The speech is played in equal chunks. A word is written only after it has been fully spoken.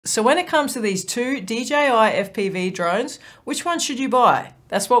So when it comes to these two DJI FPV drones, which one should you buy?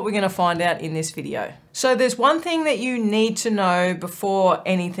 That's what we're going to find out in this video. So there's one thing that you need to know before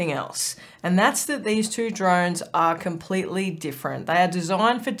anything else, and that's that these two drones are completely different. They are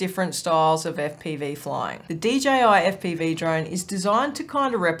designed for different styles of FPV flying. The DJI FPV drone is designed to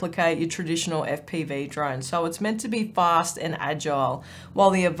kind of replicate your traditional FPV drone, so it's meant to be fast and agile, while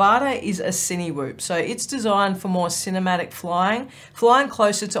the Avata is a cine whoop, so it's designed for more cinematic flying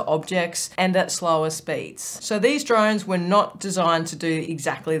closer to objects and at slower speeds. So these drones were not designed to do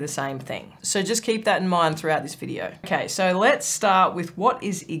exactly the same thing. So just keep that in mind throughout this video. Okay, so let's start with what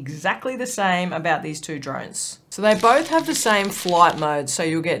is exactly the same about these two drones. So they both have the same flight mode, so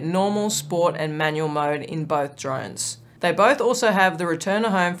you'll get normal, sport, and manual mode in both drones. They both also have the return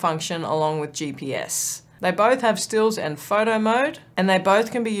to home function along with GPS. They both have stills and photo mode, and they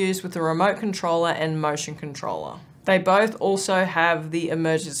both can be used with a remote controller and motion controller. They both also have the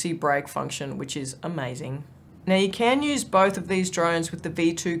emergency brake function, which is amazing. Now you can use both of these drones with the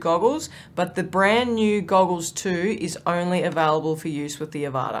V2 goggles, but the brand new Goggles 2 is only available for use with the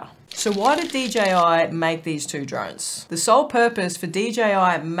Avata. So why did DJI make these two drones? The sole purpose for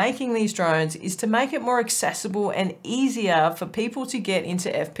DJI making these drones is to make it more accessible and easier for people to get into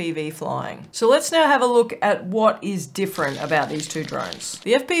FPV flying. So let's now have a look at what is different about these two drones.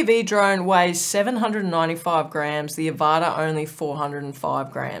 The FPV drone weighs 795 grams, the Avata only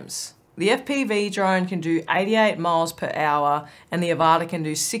 405 grams. The FPV drone can do 88 miles per hour and the Avata can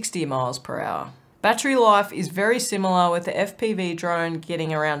do 60 miles per hour. Battery life is very similar, with the FPV drone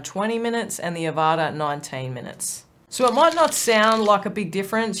getting around 20 minutes and the Avata 19 minutes. So it might not sound like a big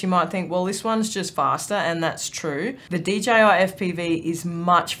difference. You might think, well, this one's just faster, and that's true. The DJI FPV is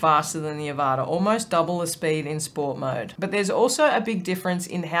much faster than the Avata, almost double the speed in sport mode. But there's also a big difference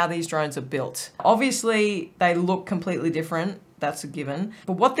in how these drones are built. Obviously, they look completely different. That's a given.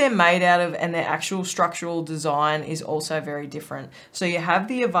 But what they're made out of and their actual structural design is also very different. So you have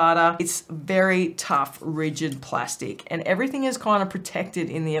the Avata, it's very tough, rigid plastic, and everything is kind of protected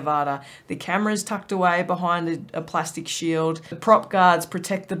in the Avata. The camera's tucked away behind a plastic shield. The prop guards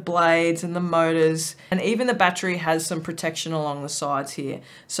protect the blades and the motors, and even the battery has some protection along the sides here.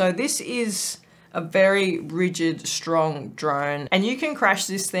 So this is a very rigid, strong drone, and you can crash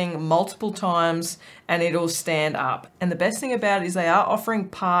this thing multiple times and it'll stand up. And the best thing about it is they are offering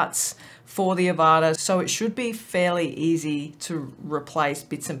parts for the Avata, so it should be fairly easy to replace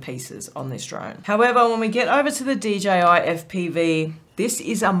bits and pieces on this drone. However, when we get over to the DJI FPV, this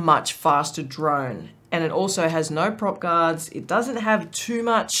is a much faster drone, and it also has no prop guards. It doesn't have too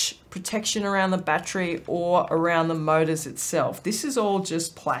much protection around the battery or around the motors itself. This is all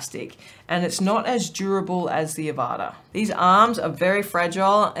just plastic, and it's not as durable as the Avata. These arms are very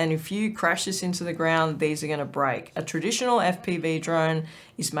fragile, and if you crash this into the ground, these are gonna break. A traditional FPV drone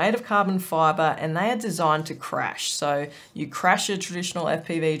is made of carbon fiber, and they are designed to crash. So you crash a traditional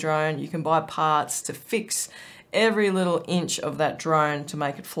FPV drone, you can buy parts to fix every little inch of that drone to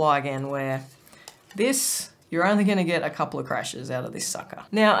make it fly again, where this, you're only going to get a couple of crashes out of this sucker.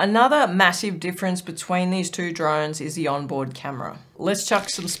 Now, another massive difference between these two drones is the onboard camera. Let's chuck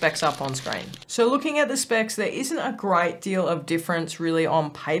some specs up on screen. So looking at the specs, there isn't a great deal of difference really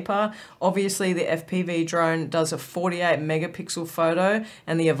on paper. Obviously, the FPV drone does a 48 megapixel photo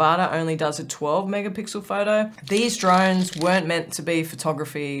and the Avata only does a 12 megapixel photo. These drones weren't meant to be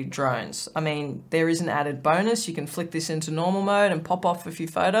photography drones. I mean, there is an added bonus. You can flick this into normal mode and pop off a few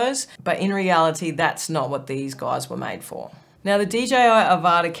photos, but in reality, that's not what these guys were made for. Now the DJI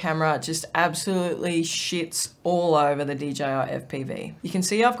Avata camera just absolutely shits all over the DJI FPV. You can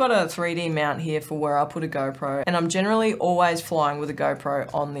see I've got a 3D mount here for where I put a GoPro, and I'm generally always flying with a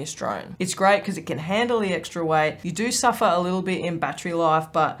GoPro on this drone. It's great because it can handle the extra weight. You do suffer a little bit in battery life,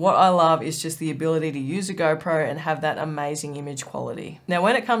 but what I love is just the ability to use a GoPro and have that amazing image quality. Now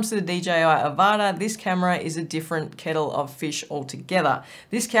when it comes to the DJI Avata, this camera is a different kettle of fish altogether.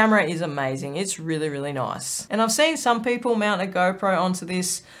 This camera is amazing. It's really, really nice. And I've seen some people mount a GoPro onto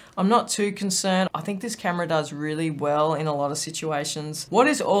this. I'm not too concerned. I think this camera does really well in a lot of situations. What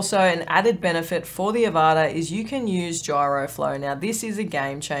is also an added benefit for the Avata is you can use gyro flow. Now this is a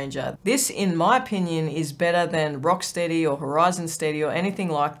game changer. This, in my opinion, is better than Rocksteady or Horizon Steady or anything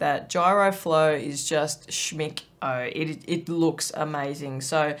like that. Gyro flow is just schmick. Oh, it looks amazing.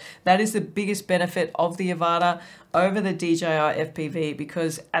 So that is the biggest benefit of the Avata over the DJI FPV,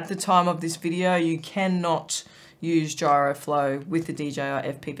 because at the time of this video, you cannot use gyro flow with the DJI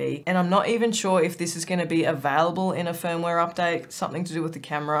FPV, and I'm not even sure if this is going to be available in a firmware update, something to do with the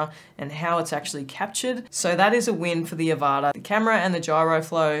camera and how it's actually captured. So that is a win for the Avata. The camera and the gyro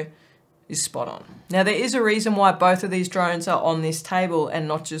flow is spot on. Now there is a reason why both of these drones are on this table and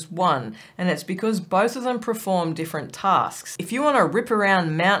not just one, and it's because both of them perform different tasks. If you want to rip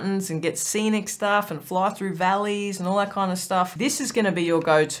around mountains and get scenic stuff and fly through valleys and all that kind of stuff, this is going to be your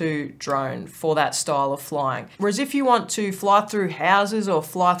go-to drone for that style of flying. Whereas if you want to fly through houses or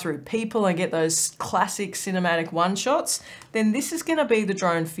fly through people and get those classic cinematic one-shots, then this is going to be the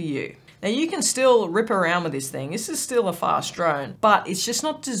drone for you. Now you can still rip around with this thing. This is still a fast drone, but it's just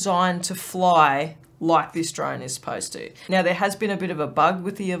not designed to fly like this drone is supposed to. Now there has been a bit of a bug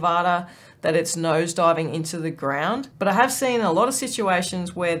with the Avata that it's nosediving into the ground, but I have seen a lot of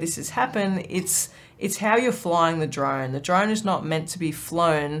situations where this has happened. It's how you're flying the drone. The drone is not meant to be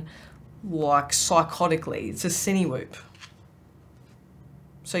flown like psychotically. It's a cine whoop.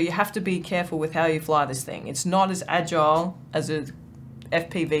 So you have to be careful with how you fly this thing. It's not as agile as a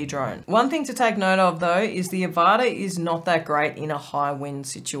FPV drone. One thing to take note of though is the Avata is not that great in a high wind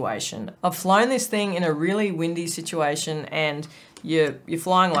situation. I've flown this thing in a really windy situation and you're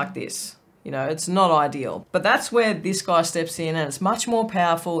flying like this. You know, it's not ideal. But that's where this guy steps in and it's much more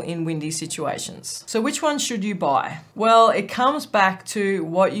powerful in windy situations. So which one should you buy? Well, it comes back to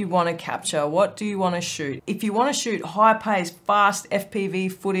what you want to capture. What do you want to shoot? If you want to shoot high-paced, fast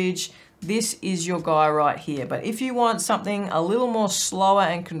FPV footage, this is your guy right here. But if you want something a little more slower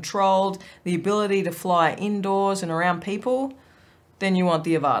and controlled, the ability to fly indoors and around people, then you want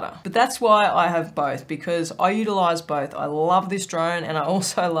the Avata. But that's why I have both, because I utilize both. I love this drone and I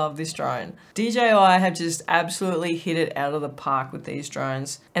also love this drone. DJI have just absolutely hit it out of the park with these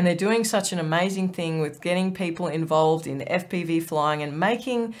drones, and they're doing such an amazing thing with getting people involved in FPV flying and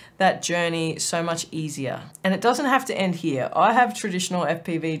making that journey so much easier. And it doesn't have to end here. I have traditional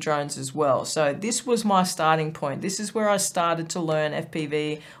FPV drones as well. So this was my starting point. This is where I started to learn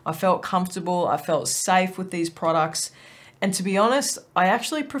FPV. I felt comfortable, I felt safe with these products. And to be honest, I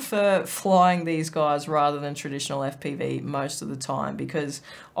actually prefer flying these guys rather than traditional FPV most of the time, because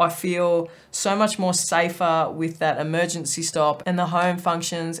I feel so much more safer with that emergency stop and the home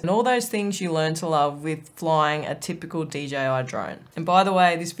functions and all those things you learn to love with flying a typical DJI drone. And by the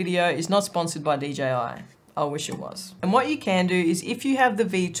way, this video is not sponsored by DJI. I wish it was. And what you can do is, if you have the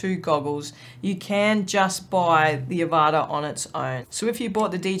V2 goggles, you can just buy the Avata on its own. So if you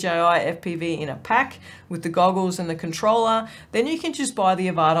bought the DJI FPV in a pack with the goggles and the controller, then you can just buy the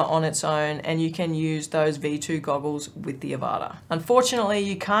Avata on its own and you can use those V2 goggles with the Avata. Unfortunately,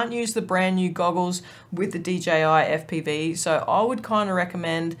 you can't use the brand new goggles with the DJI FPV, so I would kind of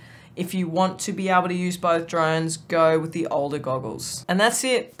recommend, if you want to be able to use both drones, go with the older goggles. And that's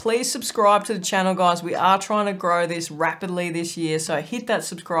it. Please subscribe to the channel, guys. We are trying to grow this rapidly this year, so hit that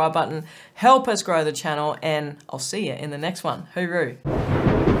subscribe button, help us grow the channel, and I'll see you in the next one. Hooroo.